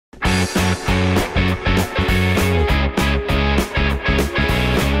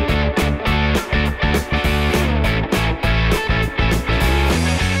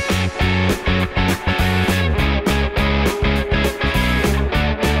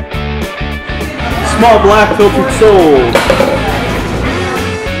small black filtered sold.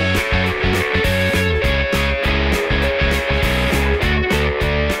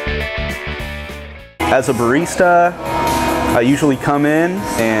 As a barista, I usually come in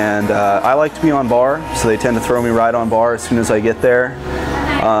and I like to be on bar, so they tend to throw me right on bar as soon as I get there.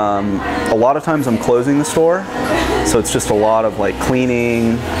 A lot of times I'm closing the store, so it's just a lot of like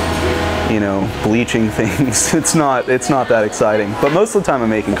cleaning, you know, bleaching things. It's not that exciting, but most of the time I'm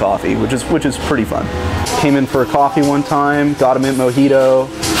making coffee, which is pretty fun. Came in for a coffee one time, got a mint mojito,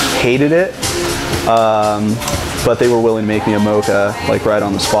 hated it, but they were willing to make me a mocha like right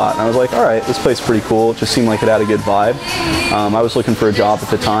on the spot, and I was like, all right, this place is pretty cool. It just seemed like it had a good vibe. I was looking for a job at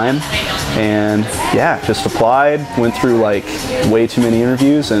the time, and yeah, just applied, went through like way too many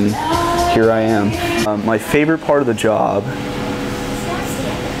interviews, and here I am. My favorite part of the job,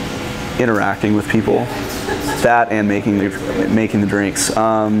 interacting with people, that and making the drinks.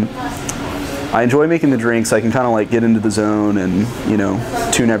 I enjoy making the drinks. I can kind of like get into the zone and, you know,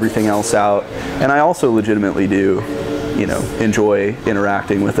 tune everything else out. And I also legitimately do, you know, enjoy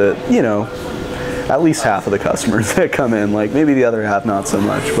interacting with it, you know, at least half of the customers that come in, like maybe the other half not so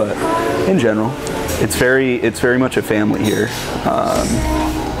much, but in general, it's very much a family here.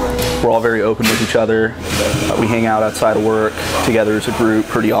 We're all very open with each other. We hang out outside of work together as a group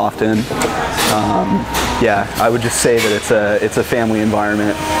pretty often. Yeah, I would just say that it's a family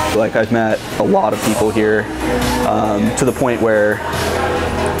environment. Like, I've met a lot of people here to the point where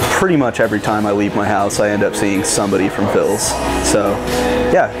pretty much every time I leave my house I end up seeing somebody from Philz. So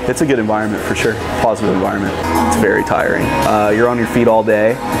yeah, it's a good environment for sure. Positive environment. It's very tiring. You're on your feet all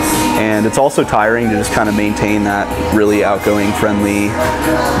day, and it's also tiring to just kind of maintain that really outgoing, friendly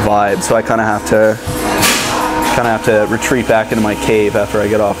vibe. So I kind of have to retreat back into my cave after I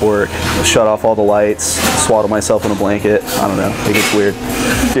get off work, shut off all the lights, swaddle myself in a blanket. I don't know, it gets weird.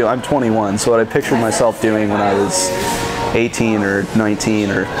 Dude, I'm 21, so what I pictured myself doing when I was 18 or 19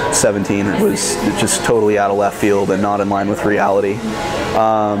 or 17, it was just totally out of left field and not in line with reality.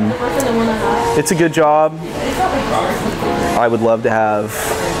 It's a good job. I would love to have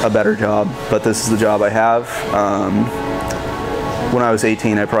a better job, but this is the job I have. When I was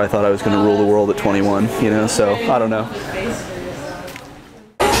 18, I probably thought I was going to rule the world at 21, you know, so I don't know.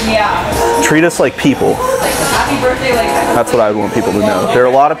 Treat us like people. That's what I would want people to know. There are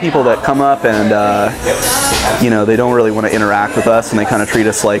a lot of people that come up and, you know, they don't really want to interact with us, and they kind of treat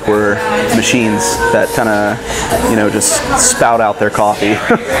us like we're machines that kind of, you know, just spout out their coffee.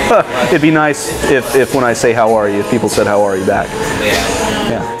 It'd be nice if when I say how are you, if people said how are you back.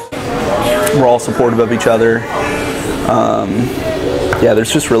 Yeah. We're all supportive of each other. Yeah,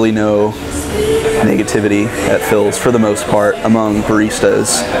 there's just really no negativity at Philz for the most part among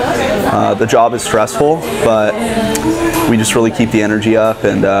baristas. The job is stressful, but we just really keep the energy up,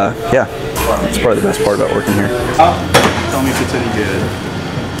 and yeah, it's probably the best part about working here. Tell me if it's any good.